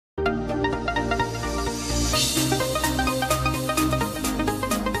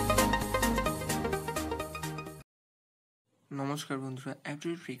নমস্কার বন্ধুরা,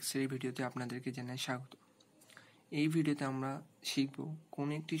 অ্যাপটিটিউড ট্রিক্সের এই ভিডিওতে আপনাদেরকে জানাই স্বাগত। এই ভিডিওতে আমরা শিখব কোন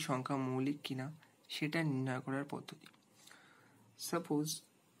একটি সংখ্যা মৌলিক কিনা সেটা নির্ণয় করার পদ্ধতি। সাপোজ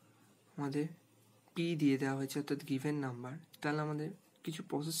আমাদের পি দিয়ে দেওয়া হয়েছে, অর্থাৎ গিভেন নাম্বার, তাহলে আমাদের কিছু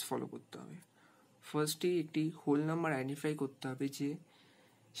প্রসেস ফলো করতে হবে। ফার্স্টেই একটি হোল নাম্বার আইডেন্টিফাই করতে হবে যে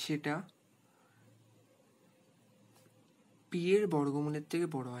সেটা পি এর বর্গমূলের থেকে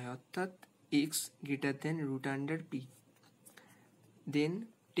বড় হয়, অর্থাৎ x greater than root under p. Then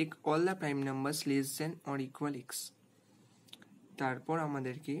take all the prime numbers less than or equal x. তারপর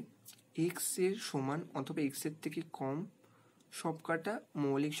আমাদেরকে x এর সমান অথবা x এর থেকে কম সবকটা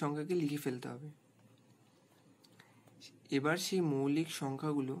মৌলিক সংখ্যাকে লিখে ফেলতে হবে। এবার সেই মৌলিক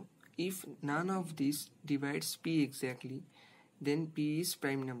সংখ্যাগুলো, if none of these divides p exactly, then p is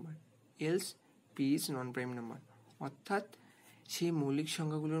prime number, else p is non-prime number. অর্থাৎ সেই মৌলিক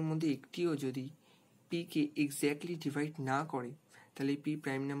সংখ্যাগুলোর মধ্যে একটিও যদি p কে এক্স্যাক্টলি ডিভাইড না করে তাহলে p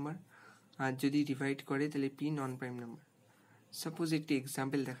প্রাইম নাম্বার, আর যদি ডিভাইড করে তাহলে p নন প্রাইম নাম্বার। সাপোজ একটি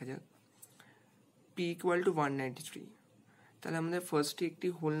এক্সাম্পল দেখা যাক, p ইকুয়াল টু 193। তাহলে আমাদের ফার্স্টে একটি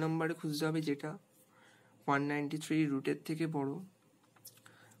হোল নাম্বারে খুঁজতে হবে যেটা 193 রুটের থেকে বড়।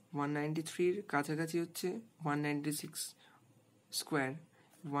 193-র কাছাকাছি হচ্ছে 196 স্কোয়ার।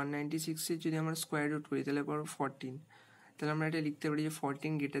 196-এর যদি আমরা স্কোয়ার রুট করি তাহলে পর 14। তাহলে আমরা এটা লিখতে পারি যে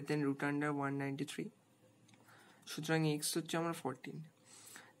 14 গ্রেটার দেন রুট আন্ডার 193। সুতরাং এক্স হচ্ছে আমার 14।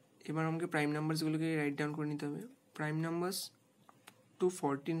 এবার আমাকে প্রাইম নাম্বারসগুলোকে রাইট ডাউন করে নিতে হবে। প্রাইম নাম্বারস টু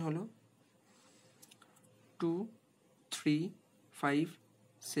 14 হলো 2, 3, 5,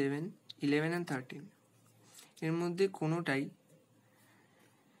 7, 11 and 13। এর মধ্যে কোনোটাই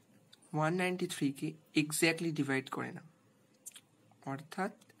 193-কে এক্স্যাক্টলি ডিভাইড করে না,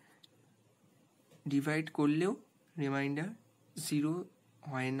 অর্থাৎ ডিভাইড করলেও রিমাইন্ডার 0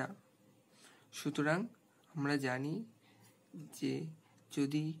 হয় না। সুতরাং আমরা জানি যে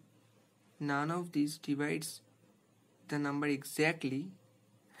যদি none of this divides the number exactly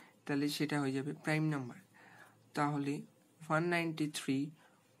তাহলে সেটা হয়ে যাবে প্রাইম নাম্বার। তাহলে 193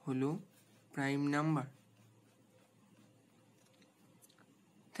 হলো প্রাইম নাম্বার।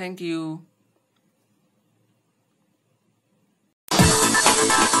 Thank you.